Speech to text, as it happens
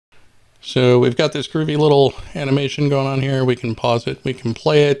So we've got this groovy little animation going on here. We can pause it, we can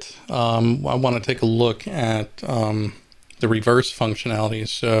play it. I want to take a look at the reverse functionality.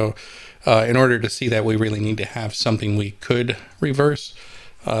 So in order to see that, we really need to have something we could reverse.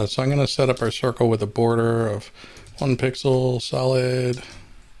 So I'm going to set up our circle with a border of 1 pixel solid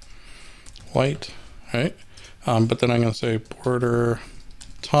white, right? But then I'm going to say border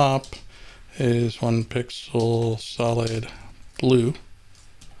top is 1 pixel solid blue.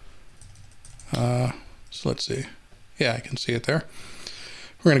 So let's see. Yeah, I can see it there.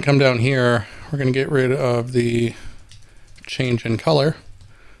 We're going to come down here. We're going to get rid of the change in color.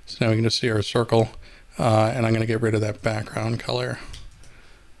 So now we can just see our circle. And I'm going to get rid of that background color.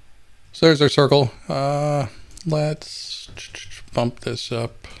 So there's our circle. Let's bump this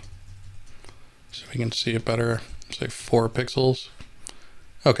up so we can see it better. Say 4 pixels.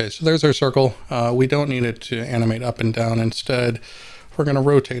 Okay, so there's our circle. We don't need it to animate up and down. Instead, we're going to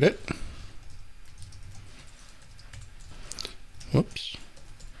rotate it. Whoops.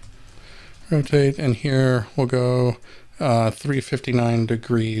 Rotate, and here we'll go 359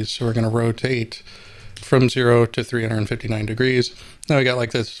 degrees. So we're going to rotate from 0 to 359 degrees. Now we got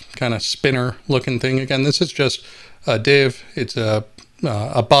like this kind of spinner looking thing. Again, this is just a div. It's a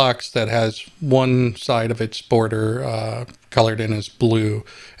box that has one side of its border colored in as blue,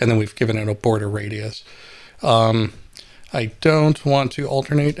 and then we've given it a border radius. I don't want to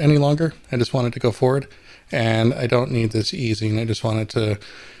alternate any longer. I just want it to go forward, and I don't need this easing. I just want it to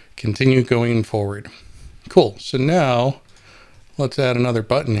continue going forward. Cool. So now let's add another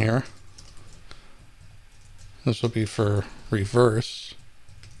button here. This will be for reverse.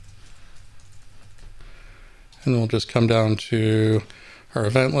 And then we'll just come down to our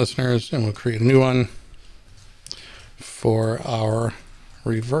event listeners and we'll create a new one for our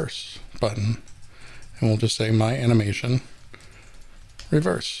reverse button. And we'll just say my animation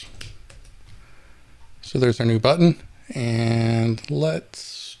reverse. So there's our new button, and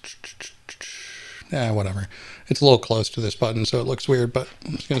let's, whatever. It's a little close to this button, so it looks weird, but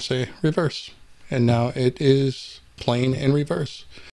I'm just gonna say reverse. And now it is playing in reverse.